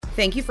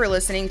Thank you for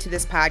listening to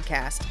this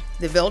podcast.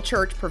 The Ville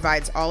Church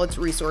provides all its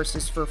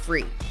resources for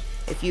free.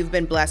 If you've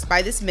been blessed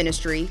by this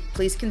ministry,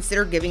 please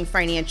consider giving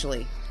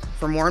financially.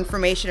 For more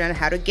information on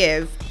how to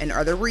give and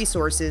other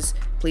resources,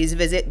 please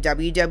visit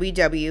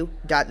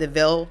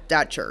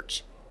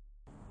www.theville.church.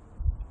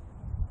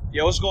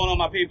 Yo, what's going on,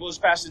 my people? It's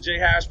Pastor Jay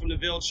Harris from the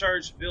Ville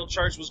Church. Ville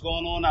Church, what's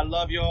going on? I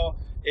love y'all.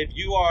 If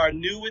you are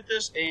new with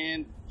us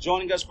and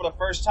joining us for the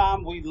first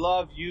time, we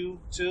love you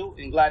too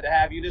and glad to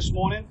have you this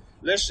morning.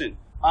 Listen,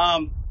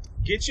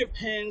 get your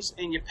pens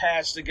and your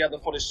pads together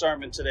for the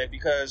sermon today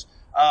because,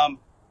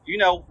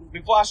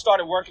 before I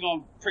started working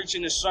on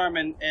preaching this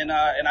sermon and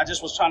I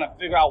just was trying to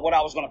figure out what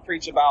I was going to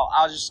preach about,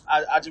 I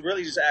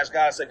really just asked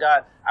God, I said,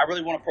 God, I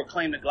really want to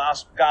proclaim the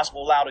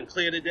gospel loud and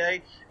clear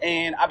today.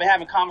 And I've been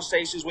having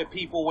conversations with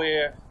people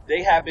where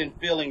they have been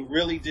feeling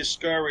really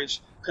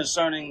discouraged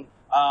concerning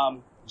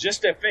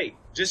just their faith,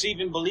 just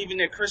even believing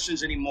they're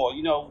Christians anymore.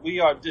 You know, we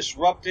are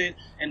disrupted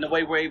in the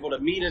way we're able to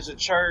meet as a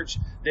church.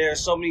 There are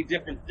so many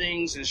different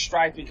things and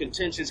strife and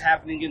contentions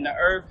happening in the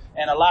earth.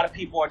 And a lot of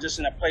people are just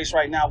in a place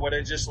right now where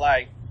they're just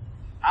like,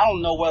 I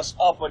don't know what's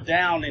up or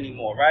down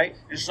anymore, right?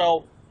 And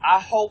so I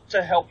hope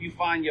to help you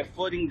find your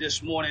footing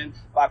this morning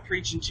by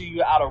preaching to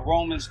you out of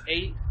Romans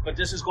 8. But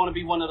this is going to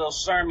be one of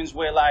those sermons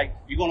where, like,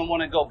 you're going to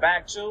want to go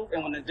back to.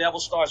 And when the devil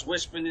starts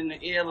whispering in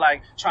the ear,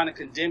 like, trying to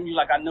condemn you,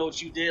 like I know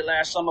what you did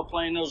last summer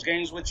playing those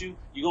games with you,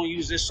 you're going to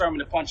use this sermon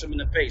to punch them in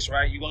the face,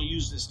 right? You're going to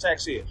use this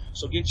text here.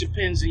 So get your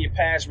pens and your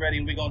pads ready,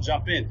 and we're going to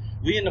jump in.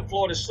 We're in the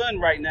Florida sun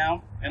right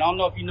now. And I don't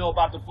know if you know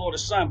about the Florida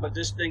sun, but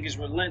this thing is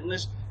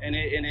relentless and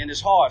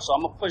it's hard. So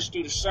I'm going to push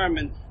through the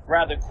sermon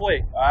rather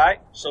quick, all right?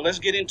 So let's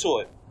get into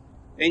it.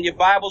 In your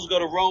Bibles, go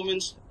to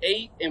Romans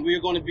 8, and we're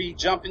going to be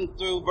jumping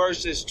through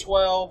verses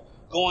 12,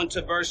 going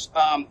to verse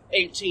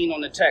 18 on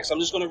the text. I'm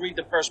just going to read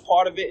the first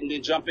part of it and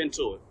then jump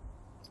into it.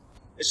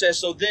 It says,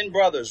 "So then,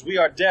 brothers, we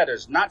are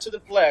debtors, not to the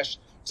flesh,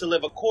 to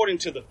live according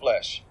to the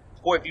flesh.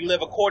 For if you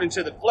live according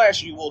to the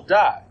flesh, you will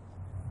die."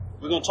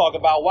 We're going to talk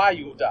about why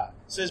you will die.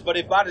 It says, "But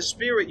if by the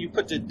Spirit you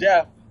put to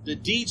death the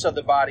deeds of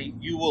the body,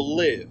 you will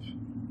live."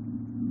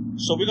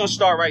 So we're going to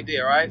start right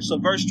there, all right? So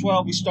verse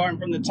 12, we're starting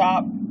from the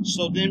top.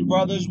 "So then,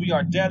 brothers, we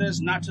are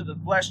debtors, not to the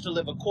flesh, to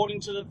live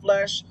according to the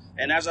flesh.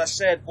 And as I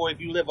said, for if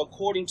you live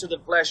according to the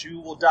flesh, you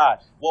will die."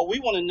 What we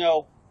want to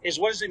know is,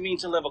 what does it mean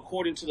to live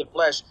according to the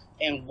flesh,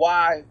 and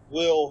why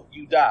will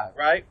you die,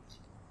 right?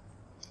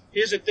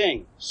 Here's the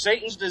thing.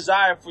 Satan's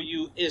desire for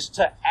you is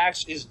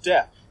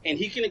death. And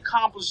he can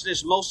accomplish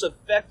this most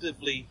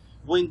effectively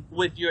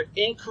with your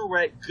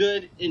incorrect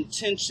good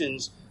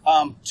intentions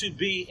to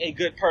be a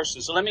good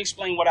person. So let me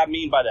explain what I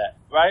mean by that,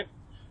 right?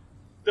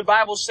 The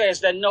Bible says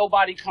that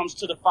nobody comes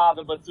to the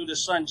Father but through the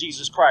Son,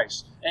 Jesus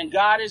Christ. And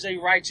God is a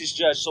righteous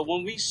judge. So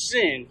when we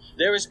sin,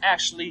 there is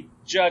actually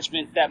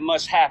judgment that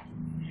must happen.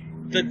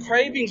 The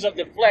cravings of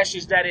the flesh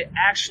is that it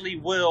actually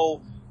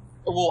will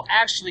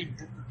actually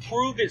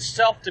prove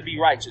itself to be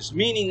righteous.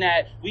 Meaning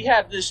that we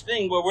have this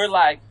thing where we're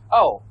like,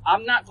 oh,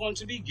 I'm not going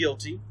to be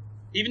guilty.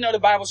 Even though the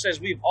Bible says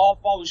we've all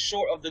fallen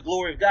short of the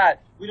glory of God,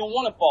 we don't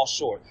want to fall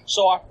short.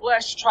 So our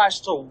flesh tries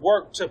to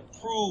work to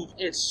prove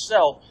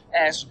itself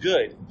as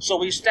good. So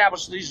we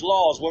establish these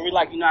laws where we're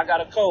like, I got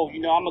a code,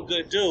 I'm a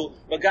good dude.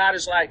 But God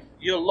is like,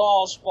 your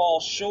laws fall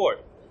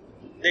short.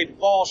 They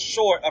fall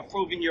short of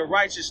proving your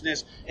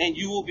righteousness, and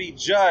you will be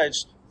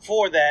judged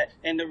for that.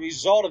 And the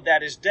result of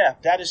that is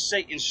death. That is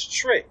Satan's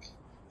trick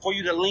for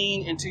you to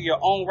lean into your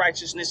own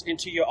righteousness,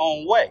 into your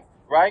own way,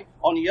 right?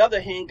 On the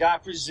other hand, God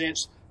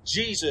presents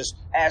Jesus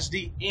as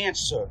the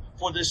answer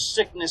for the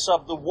sickness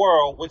of the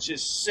world, which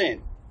is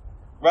sin,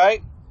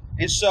 right?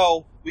 And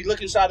so we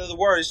look inside of the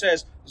word. It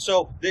says,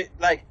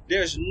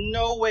 there's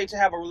no way to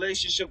have a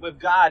relationship with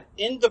God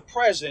in the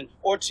present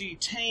or to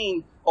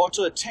attain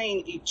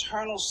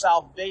eternal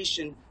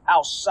salvation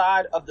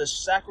outside of the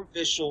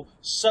sacrificial,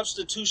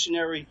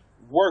 substitutionary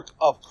work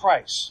of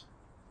Christ.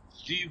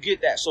 Do you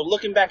get that? So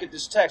looking back at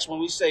this text, when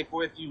we say,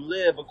 for if you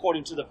live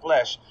according to the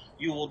flesh,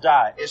 you will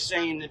die. It's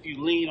saying if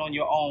you lean on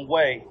your own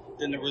way,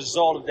 then the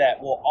result of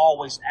that will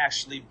always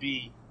actually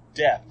be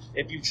death.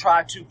 If you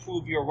try to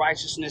prove your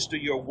righteousness through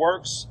your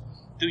works,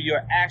 through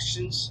your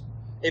actions,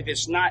 if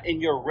it's not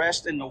in your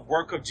rest in the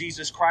work of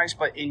Jesus Christ,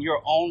 but in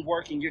your own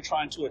work and you're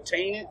trying to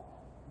attain it,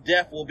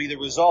 death will be the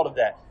result of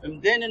that.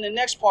 And then in the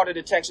next part of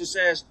the text, it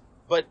says,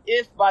 "But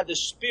if by the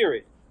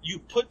Spirit you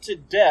put to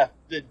death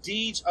the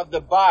deeds of the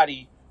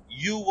body,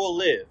 you will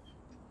live."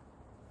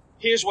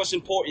 Here's what's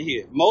important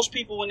here. Most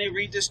people, when they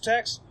read this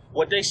text,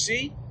 what they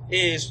see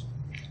is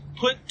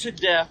put to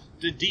death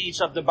the deeds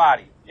of the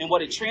body. And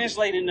what it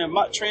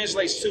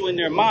translates to in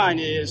their mind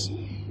is,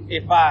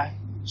 if I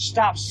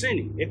stop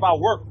sinning, if I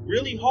work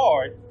really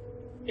hard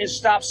and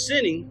stop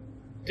sinning,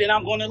 then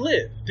I'm going to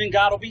live. Then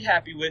God will be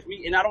happy with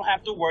me and I don't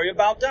have to worry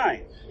about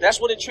dying. That's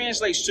what it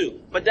translates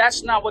to. But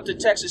that's not what the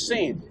text is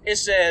saying. It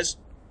says,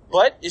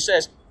 but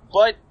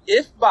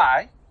if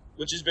by,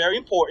 which is very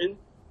important,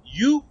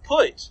 you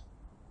put,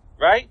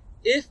 right?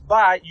 If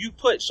by you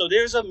put. So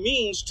there's a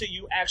means to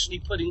you actually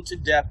putting to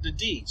death the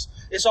deeds.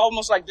 It's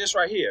almost like this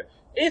right here.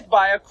 If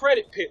by a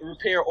credit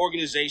repair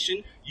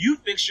organization you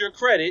fix your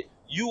credit,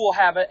 you will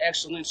have an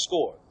excellent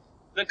score.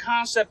 The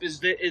concept is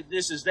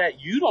that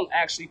you don't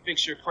actually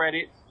fix your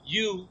credit.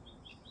 You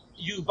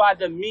by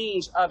the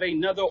means of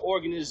another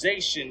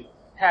organization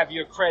have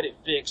your credit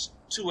fixed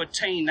to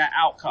attain that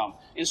outcome.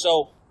 And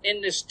so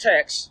in this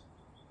text,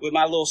 with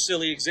my little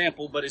silly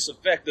example, but it's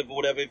effective or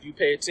whatever, if you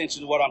pay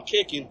attention to what I'm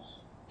kicking,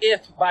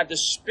 if by the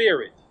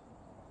Spirit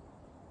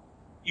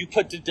you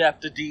put to death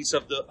the deeds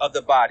of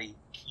the body,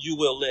 you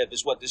will live,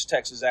 is what this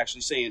text is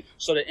actually saying.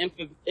 So the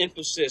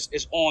emphasis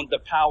is on the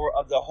power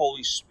of the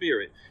Holy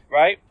Spirit,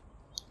 right?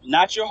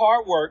 Not your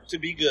hard work to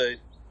be good,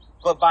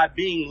 but by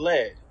being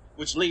led,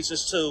 which leads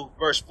us to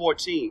verse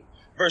 14.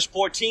 Verse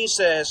 14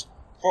 says,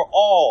 for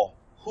all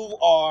who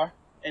are,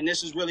 and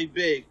this is really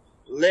big,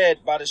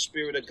 led by the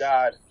Spirit of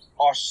God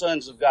are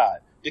sons of God.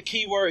 The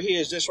key word here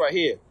is this right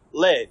here,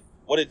 led.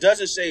 What it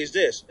doesn't say is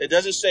this. It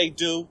doesn't say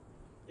do.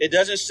 It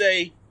doesn't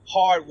say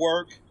hard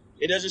work.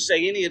 It doesn't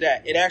say any of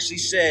that. It actually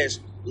says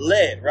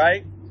led,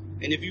 right?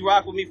 And if you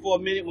rock with me for a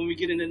minute, when we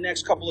get in the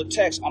next couple of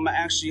texts, I'm going to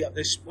actually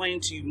explain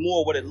to you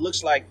more what it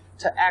looks like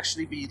to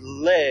actually be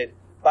led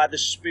by the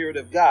Spirit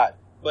of God.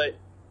 But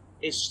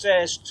it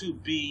says to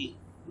be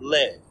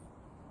led.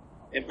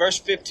 And verse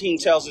 15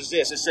 tells us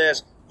this. It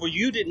says, for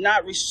you did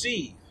not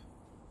receive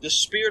the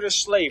spirit of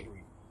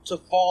slavery to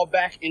fall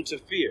back into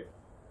fear.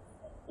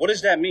 What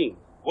does that mean?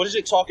 What is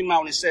it talking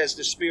about when it says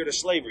the spirit of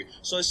slavery?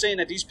 So it's saying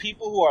that these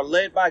people who are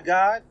led by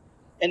God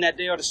and that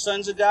they are the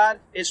sons of God,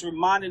 it's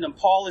reminding them,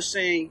 Paul is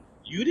saying,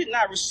 you did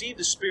not receive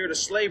the spirit of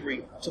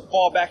slavery to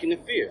fall back into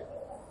fear.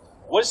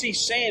 What is he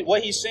saying?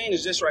 What he's saying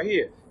is this right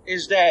here,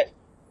 is that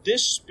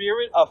this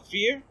spirit of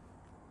fear,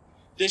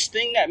 this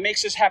thing that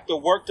makes us have to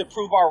work to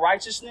prove our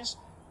righteousness,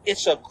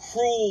 it's a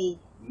cruel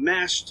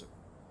master.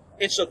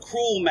 It's a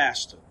cruel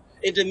master.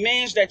 It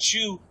demands that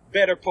you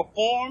better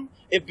perform.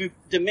 It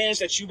demands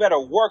that you better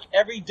work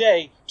every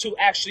day to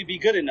actually be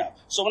good enough.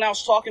 So when I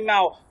was talking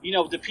about,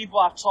 the people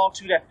I've talked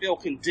to that feel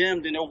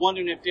condemned and they're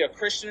wondering if they're a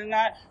Christian or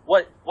not,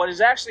 what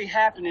is actually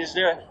happening is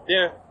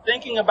they're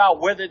thinking about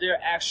whether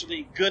they're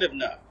actually good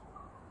enough.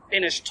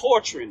 And it's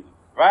torturing them,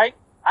 right?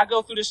 I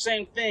go through the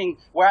same thing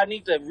where I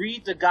need to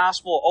read the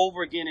gospel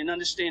over again and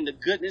understand the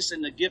goodness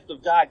and the gift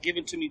of God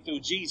given to me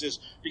through Jesus.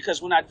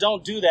 Because when I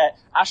don't do that,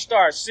 I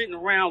start sitting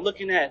around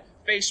looking at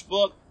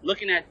Facebook,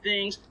 looking at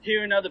things,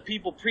 hearing other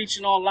people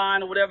preaching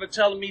online or whatever,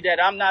 telling me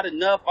that I'm not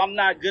enough, I'm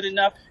not good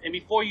enough. And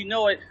before you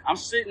know it, I'm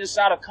sitting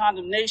inside of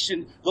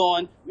condemnation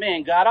going,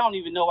 man, God, I don't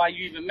even know why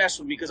you even mess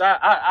with me because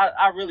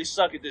I really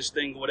suck at this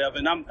thing or whatever.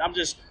 And I'm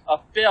just a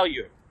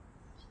failure.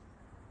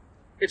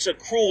 It's a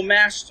cruel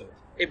master.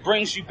 It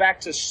brings you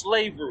back to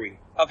slavery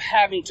of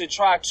having to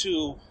try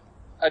to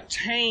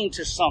attain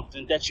to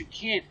something that you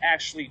can't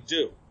actually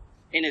do.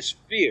 And it's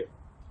fear.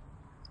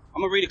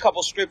 I'm going to read a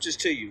couple scriptures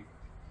to you.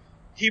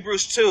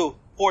 Hebrews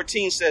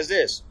 2:14 says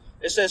this.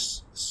 It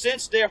says,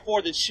 since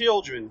therefore the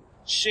children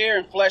share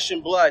in flesh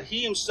and blood,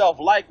 he himself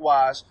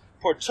likewise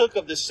partook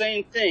of the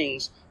same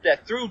things,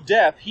 that through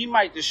death he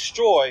might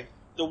destroy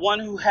the one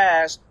who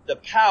has the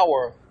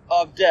power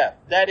of death.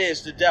 That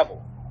is the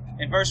devil.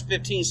 And verse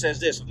 15 says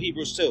this of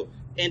Hebrews 2.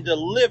 And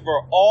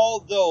deliver all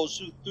those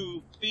who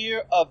through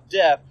fear of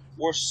death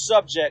were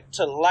subject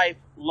to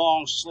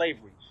lifelong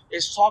slavery.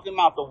 It's talking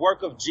about the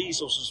work of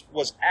Jesus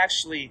was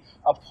actually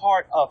a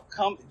part of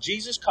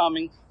Jesus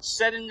coming,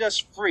 setting us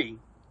free,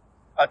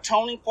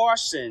 atoning for our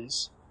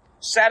sins,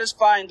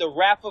 satisfying the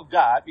wrath of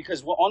God,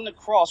 because we're on the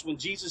cross when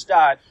Jesus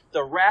died,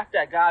 the wrath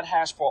that God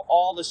has for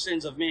all the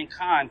sins of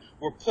mankind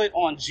were put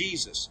on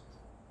Jesus.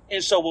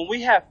 And so when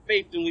we have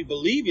faith and we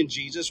believe in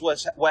Jesus,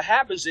 what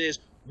happens is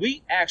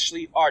we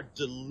actually are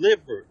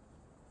delivered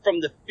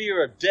from the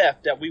fear of death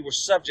that we were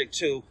subject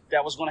to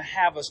that was going to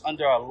have us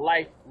under a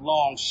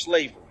lifelong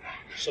slavery.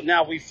 So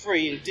now we're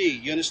free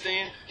indeed. You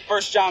understand?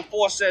 1 John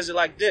 4 says it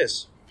like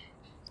this.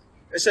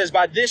 It says,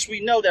 by this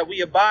we know that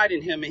we abide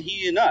in him and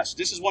he in us.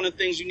 This is one of the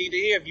things you need to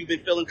hear if you've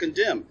been feeling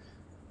condemned.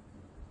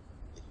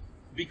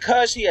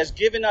 Because he has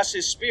given us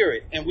his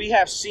spirit, and we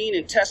have seen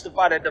and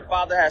testified that the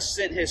Father has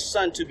sent his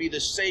Son to be the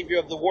Savior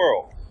of the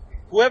world.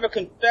 Whoever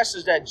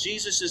confesses that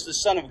Jesus is the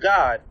Son of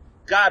God,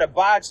 God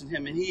abides in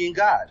him and he in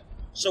God.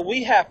 So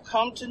we have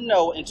come to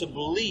know and to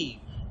believe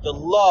the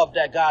love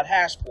that God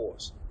has for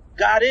us.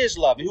 God is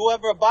love, and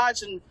whoever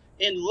abides in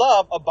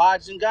love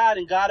abides in God,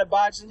 and God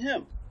abides in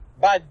him.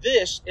 By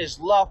this is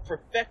love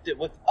perfected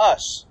with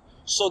us,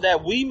 so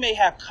that we may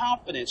have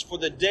confidence for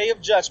the day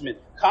of judgment.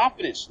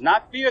 Confidence,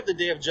 not fear of the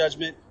day of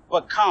judgment,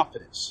 but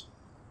confidence.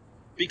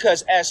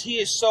 Because as he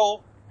is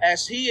so,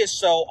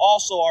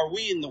 also are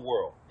we in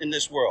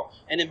this world.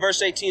 And in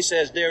verse 18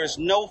 says, there is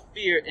no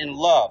fear in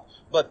love,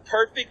 but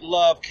perfect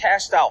love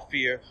casts out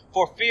fear,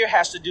 for fear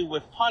has to do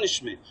with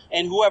punishment.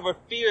 And whoever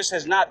fears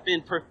has not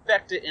been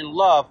perfected in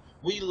love.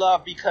 We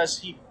love because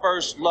he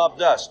first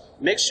loved us.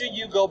 Make sure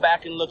you go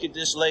back and look at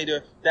this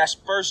later. That's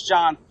 1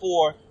 John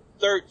 4,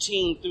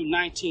 13 through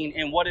 19.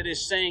 And what it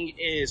is saying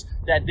is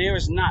that there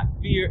is not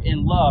fear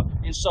in love.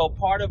 And so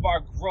part of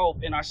our growth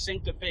and our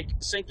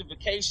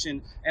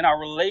sanctification and our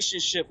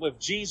relationship with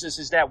Jesus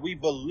is that we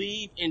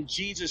believe in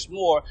Jesus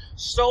more,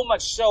 so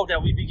much so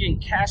that we begin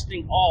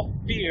casting off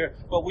fear,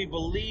 but we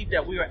believe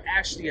that we are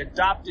actually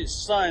adopted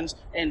sons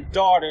and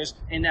daughters,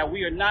 and that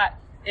we are not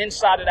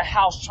inside of the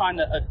house trying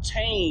to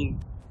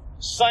attain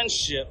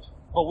sonship,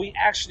 but we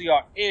actually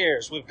are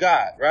heirs with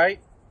God,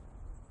 right?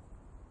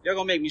 They're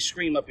going to make me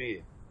scream up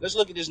here. Let's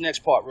look at this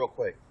next part real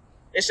quick.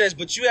 It says,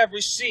 but you have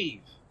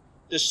received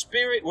the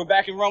Spirit. We're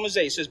back in Romans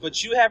 8. It says,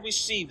 but you have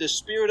received the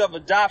Spirit of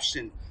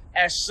adoption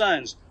as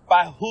sons,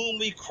 by whom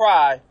we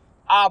cry,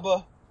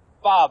 Abba,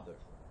 Father.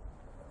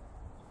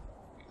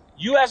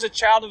 You as a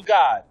child of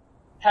God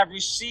have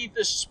received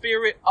the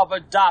Spirit of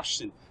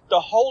adoption. The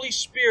Holy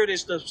Spirit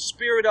is the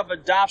Spirit of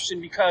adoption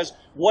because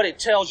what it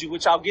tells you,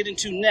 which I'll get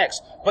into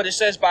next, but it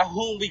says by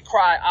whom we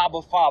cry,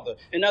 Abba, Father.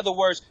 In other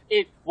words,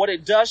 what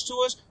it does to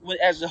us,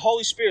 as the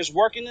Holy Spirit is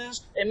working in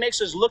us, it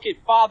makes us look at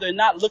Father and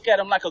not look at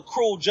him like a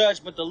cruel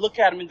judge, but to look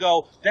at him and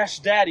go, that's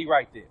Daddy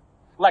right there.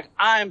 Like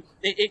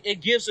it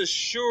gives us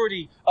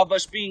surety of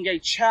us being a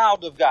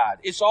child of God.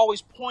 It's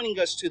always pointing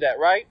us to that,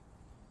 right?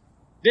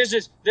 There's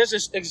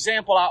this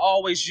example I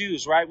always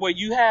use, right? Where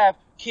you have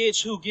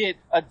kids who get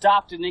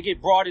adopted and they get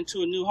brought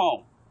into a new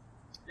home.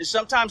 And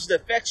sometimes the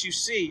effects you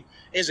see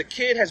is a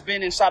kid has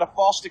been inside of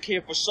foster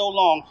care for so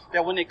long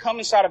that when they come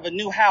inside of a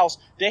new house,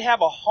 they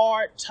have a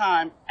hard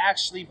time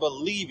actually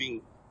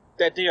believing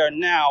that they are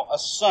now a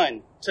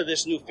son to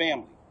this new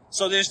family.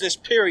 So there's this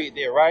period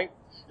there, right?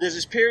 There's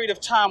this period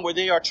of time where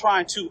they are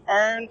trying to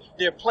earn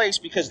their place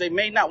because they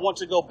may not want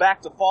to go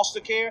back to foster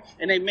care,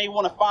 and they may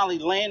want to finally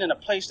land in a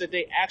place that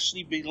they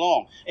actually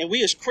belong. And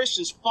we as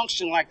Christians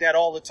function like that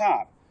all the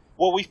time.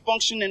 Where we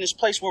function in this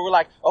place where we're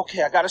like,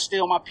 okay, I got to stay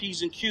on my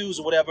P's and Q's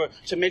or whatever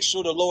to make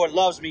sure the Lord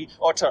loves me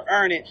or to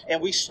earn it. And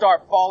we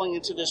start falling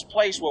into this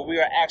place where we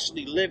are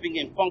actually living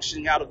and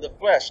functioning out of the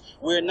flesh.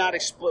 We're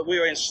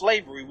in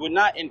slavery. We're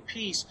not in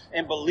peace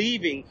and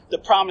believing the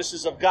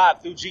promises of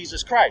God through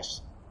Jesus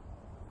Christ.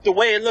 The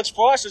way it looks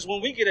for us is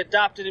when we get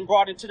adopted and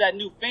brought into that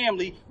new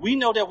family, we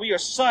know that we are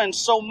sons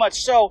so much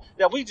so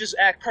that we just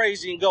act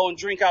crazy and go and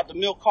drink out the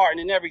milk carton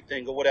and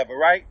everything or whatever,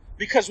 right?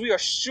 Because we are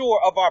sure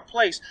of our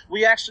place.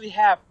 We actually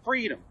have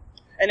freedom.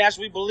 And as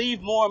we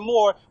believe more and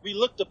more, we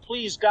look to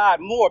please God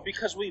more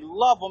because we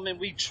love him and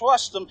we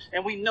trust him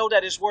and we know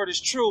that his word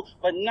is true,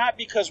 but not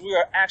because we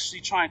are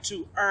actually trying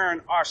to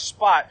earn our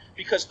spot,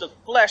 because the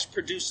flesh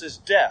produces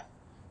death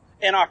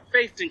and our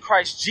faith in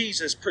Christ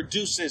Jesus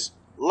produces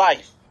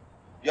life.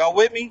 Y'all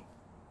with me?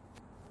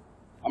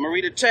 I'm going to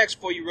read a text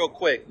for you real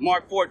quick.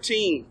 Mark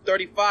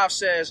 14:35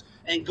 says,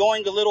 and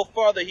going a little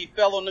further, he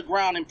fell on the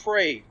ground and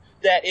prayed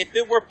that if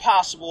it were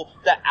possible,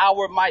 the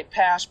hour might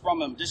pass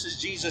from him. This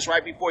is Jesus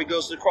right before he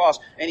goes to the cross.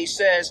 And he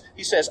says,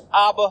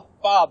 Abba,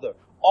 Father,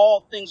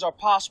 all things are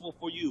possible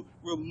for you.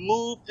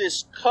 Remove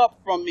this cup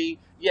from me,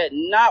 yet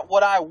not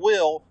what I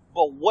will,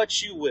 but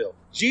what you will.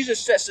 Jesus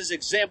sets his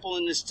example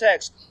in this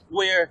text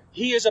where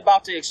he is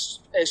about to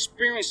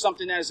experience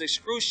something that is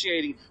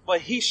excruciating,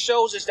 but he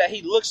shows us that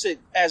he looks at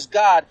as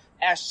God,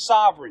 as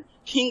sovereign,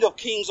 King of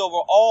kings over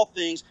all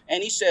things.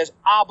 And he says,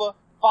 Abba,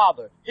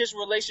 Father. His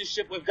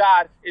relationship with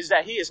God is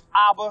that he is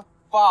Abba,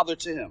 Father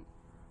to him.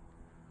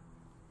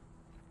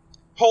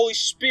 Holy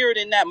Spirit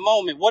in that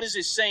moment, what is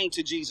it saying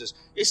to Jesus?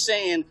 It's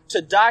saying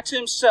to die to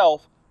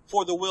himself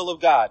for the will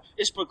of God.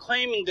 It's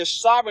proclaiming the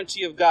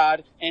sovereignty of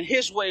God, and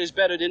his way is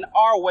better than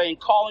our way, and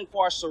calling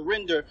for our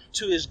surrender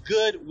to his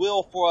good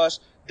will for us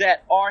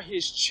that are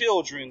his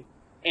children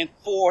and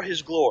for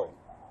his glory.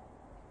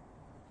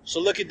 So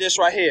look at this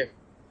right here.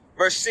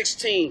 Verse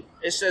 16,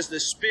 it says the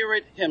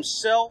Spirit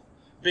himself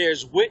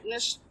bears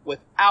witness with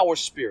our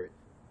spirit.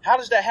 How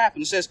does that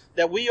happen? It says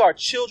that we are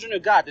children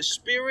of God. The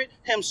Spirit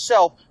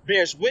himself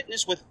bears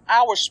witness with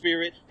our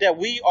spirit that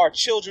we are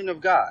children of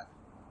God.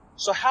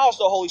 So how is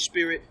the Holy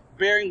Spirit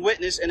bearing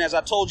witness and, as I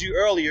told you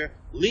earlier,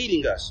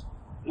 leading us?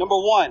 Number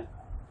one,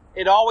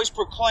 it always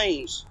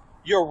proclaims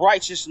your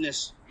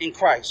righteousness in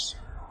Christ.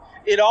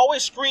 It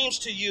always screams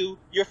to you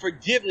your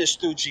forgiveness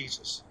through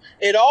Jesus.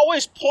 It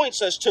always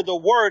points us to the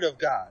Word of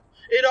God.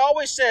 It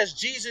always says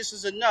Jesus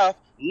is enough,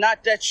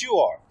 not that you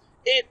are.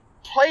 It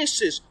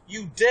places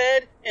you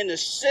dead in the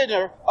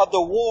center of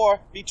the war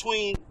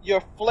between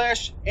your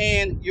flesh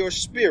and your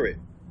spirit.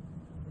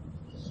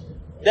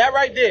 That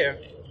right there,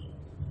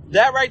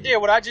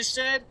 what I just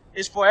said,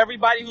 is for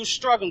everybody who's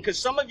struggling, because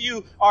some of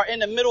you are in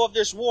the middle of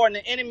this war and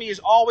the enemy is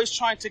always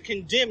trying to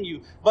condemn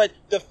you. But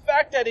the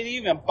fact that it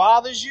even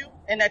bothers you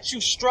and that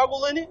you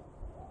struggle in it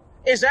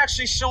is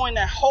actually showing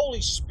that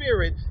Holy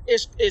Spirit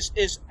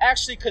is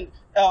actually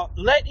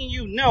letting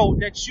you know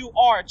that you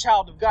are a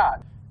child of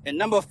God. And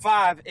number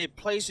 5, it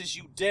places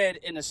you dead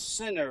in the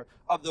center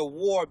of the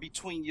war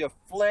between your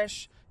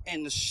flesh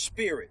and the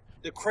spirit.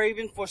 The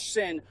craving for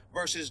sin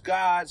versus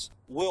God's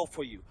will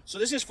for you. So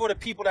this is for the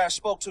people that I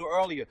spoke to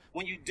earlier.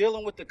 When you're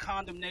dealing with the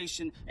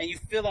condemnation and you're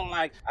feeling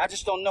like, I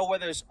just don't know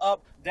whether it's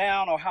up,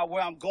 down, or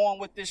where I'm going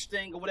with this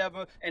thing or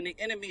whatever. And the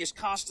enemy is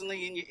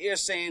constantly in your ear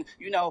saying,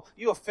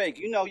 you're fake.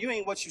 You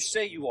ain't what you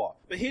say you are.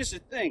 But here's the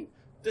thing.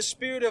 The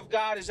Spirit of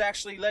God is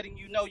actually letting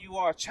you know you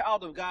are a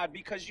child of God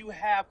because you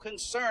have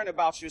concern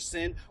about your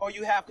sin or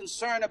you have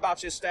concern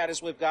about your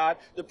status with God.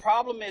 The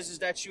problem is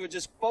that you are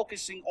just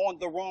focusing on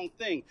the wrong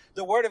thing.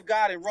 The Word of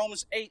God in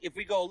Romans 8, if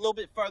we go a little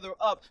bit further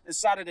up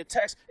inside of the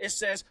text, it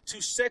says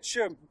to set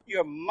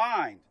your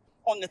mind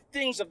on the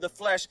things of the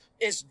flesh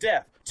is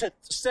death. To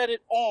set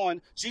it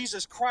on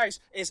Jesus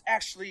Christ is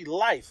actually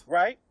life,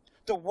 right?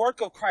 The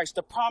work of Christ,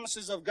 the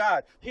promises of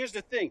God. Here's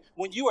the thing.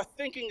 When you are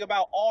thinking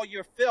about all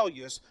your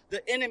failures,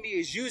 the enemy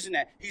is using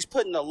that. He's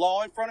putting the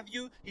law in front of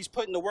you. He's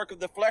putting the work of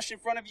the flesh in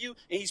front of you.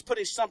 And he's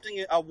putting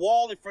a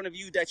wall in front of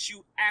you that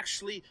you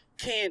actually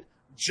can't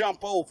jump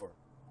over.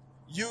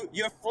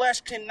 Your flesh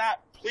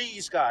cannot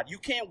please God. You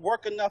can't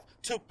work enough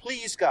to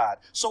please God.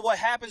 So what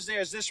happens there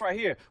is this right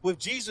here. With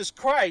Jesus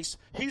Christ,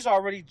 he's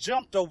already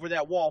jumped over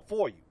that wall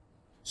for you.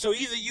 So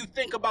either you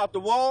think about the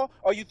wall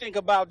or you think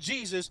about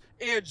Jesus,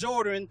 Air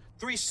Jordan,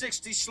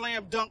 360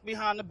 slam dunk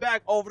behind the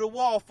back over the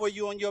wall for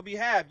you on your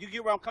behalf. You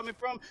get where I'm coming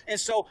from? And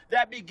so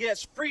that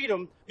begets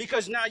freedom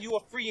because now you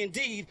are free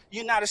indeed.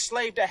 You're not a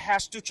slave that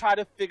has to try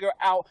to figure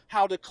out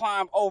how to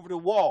climb over the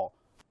wall.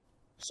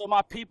 So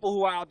my people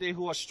who are out there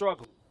who are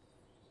struggling,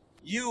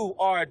 you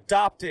are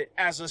adopted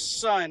as a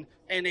son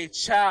and a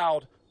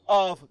child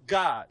of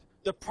God.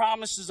 The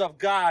promises of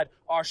God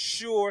are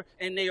sure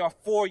and they are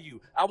for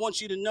you. I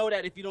want you to know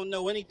that if you don't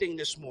know anything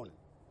this morning.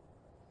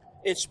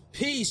 It's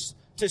peace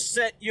to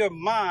set your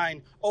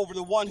mind over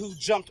the one who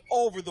jumped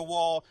over the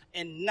wall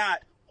and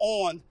not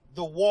on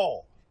the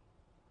wall.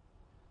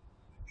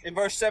 In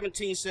verse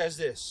 17 says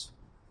this.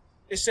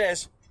 It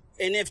says,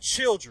 and if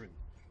children,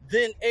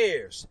 then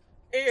heirs,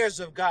 heirs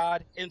of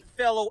God and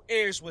fellow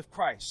heirs with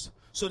Christ.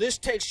 So this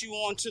takes you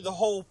on to the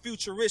whole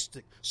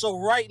futuristic. So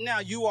right now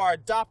you are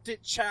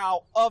adopted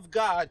child of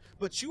God,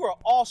 but you are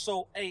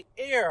also an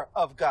heir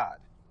of God.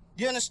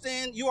 You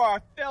understand? You are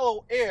a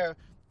fellow heir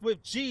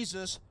with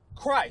Jesus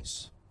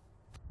Christ.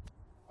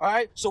 All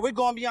right. So we're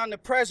going beyond the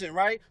present,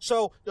 right?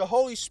 So the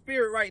Holy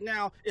Spirit right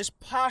now is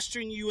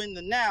posturing you in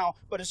the now,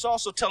 but it's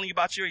also telling you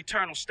about your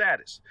eternal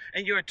status.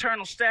 And your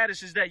eternal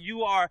status is that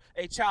you are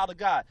a child of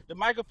God. The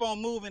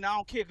microphone moving, I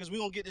don't care because we're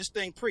going to get this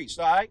thing preached.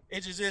 All right.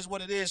 It just is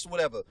what it is,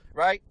 whatever.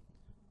 Right.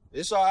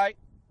 It's all right.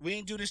 We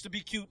ain't do this to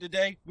be cute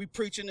today. We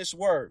preaching this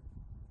word.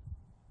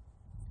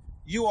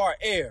 You are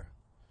heir.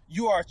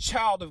 You are a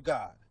child of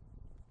God.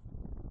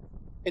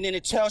 And then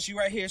it tells you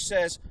right here, it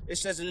says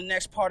in the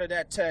next part of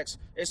that text,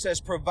 it says,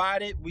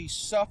 provided we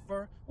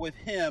suffer with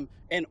him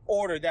in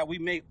order that we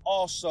may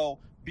also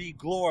be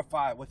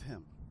glorified with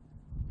him.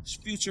 It's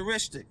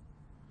futuristic.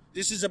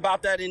 This is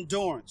about that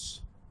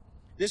endurance.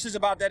 This is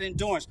about that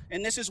endurance.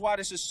 And this is why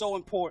this is so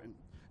important.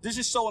 This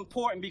is so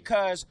important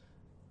because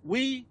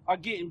we are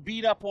getting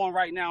beat up on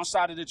right now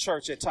inside of the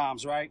church at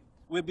times, right?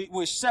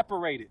 We're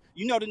separated.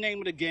 You know the name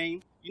of the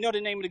game. You know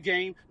the name of the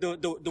game.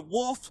 The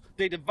wolf,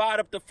 they divide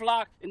up the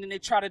flock and then they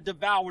try to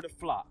devour the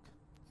flock.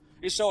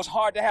 And so it's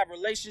hard to have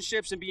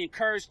relationships and be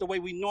encouraged the way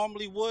we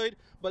normally would.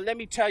 But let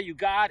me tell you,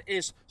 God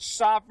is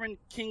sovereign,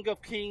 King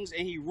of kings,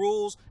 and he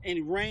rules and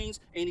he reigns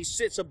and he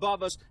sits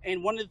above us.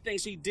 And one of the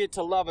things he did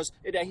to love us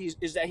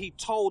is that he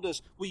told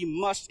us we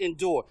must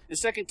endure. In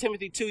 2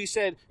 Timothy 2, he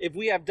said, if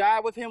we have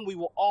died with him, we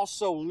will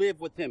also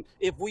live with him.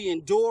 If we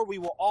endure, we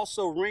will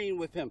also reign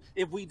with him.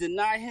 If we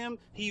deny him,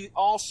 he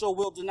also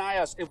will deny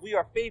us. If we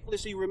are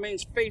faithless, he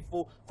remains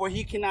faithful, for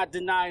he cannot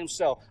deny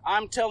himself.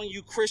 I'm telling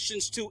you,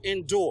 Christians, to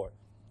endure.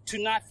 To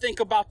not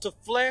think about the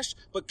flesh,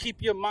 but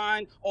keep your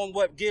mind on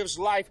what gives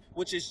life,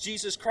 which is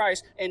Jesus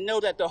Christ, and know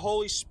that the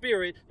Holy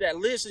Spirit that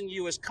lives in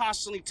you is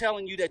constantly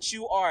telling you that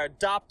you are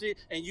adopted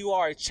and you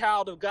are a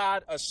child of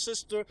God, a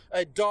sister,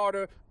 a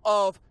daughter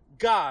of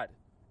God.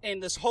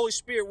 And this Holy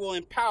Spirit will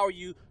empower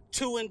you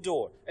to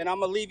endure. And I'm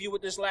going to leave you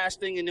with this last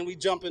thing and then we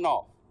jumping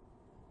off.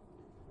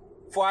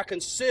 For I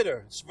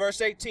consider, it's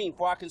verse 18,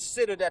 for I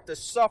consider that the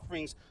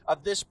sufferings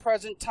of this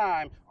present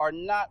time are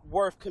not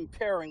worth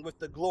comparing with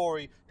the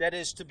glory that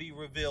is to be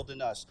revealed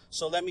in us.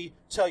 So let me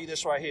tell you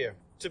this right here,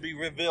 to be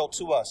revealed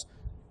to us.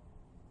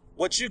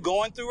 What you're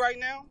going through right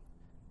now,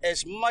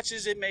 as much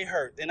as it may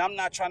hurt, and I'm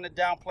not trying to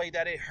downplay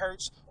that it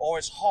hurts or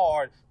it's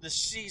hard, the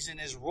season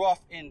is rough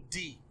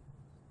indeed.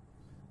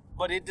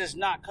 But it does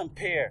not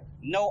compare.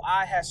 No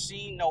eye has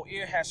seen, no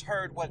ear has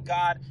heard what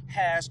God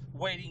has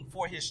waiting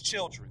for his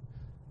children.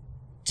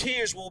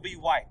 Tears will be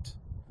wiped.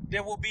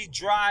 There will be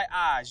dry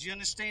eyes. You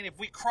understand? If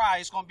we cry,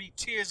 it's going to be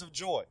tears of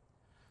joy.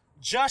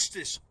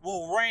 Justice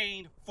will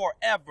reign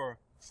forever,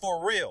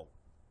 for real.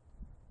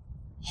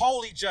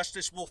 Holy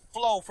justice will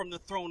flow from the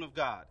throne of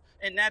God.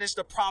 and that is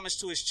the promise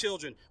to his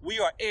children. We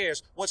are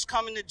heirs. What's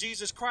coming to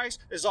Jesus Christ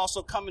is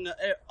also coming to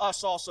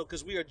us also,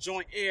 because we are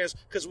joint heirs,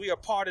 because we are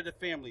part of the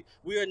family.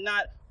 We are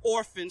not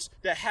orphans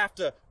that have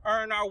to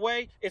earn our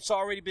way. It's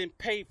already been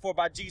paid for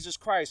by Jesus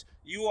Christ.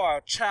 You are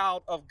a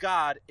child of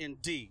God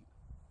indeed.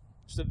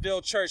 It's the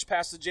Ville Church.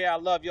 Pastor Jay, I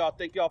love y'all.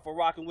 Thank y'all for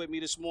rocking with me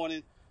this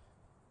morning.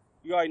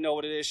 You already know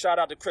what it is. Shout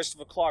out to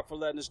Christopher Clark for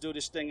letting us do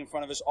this thing in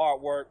front of his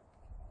artwork.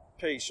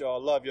 Peace, y'all.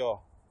 Love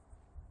y'all.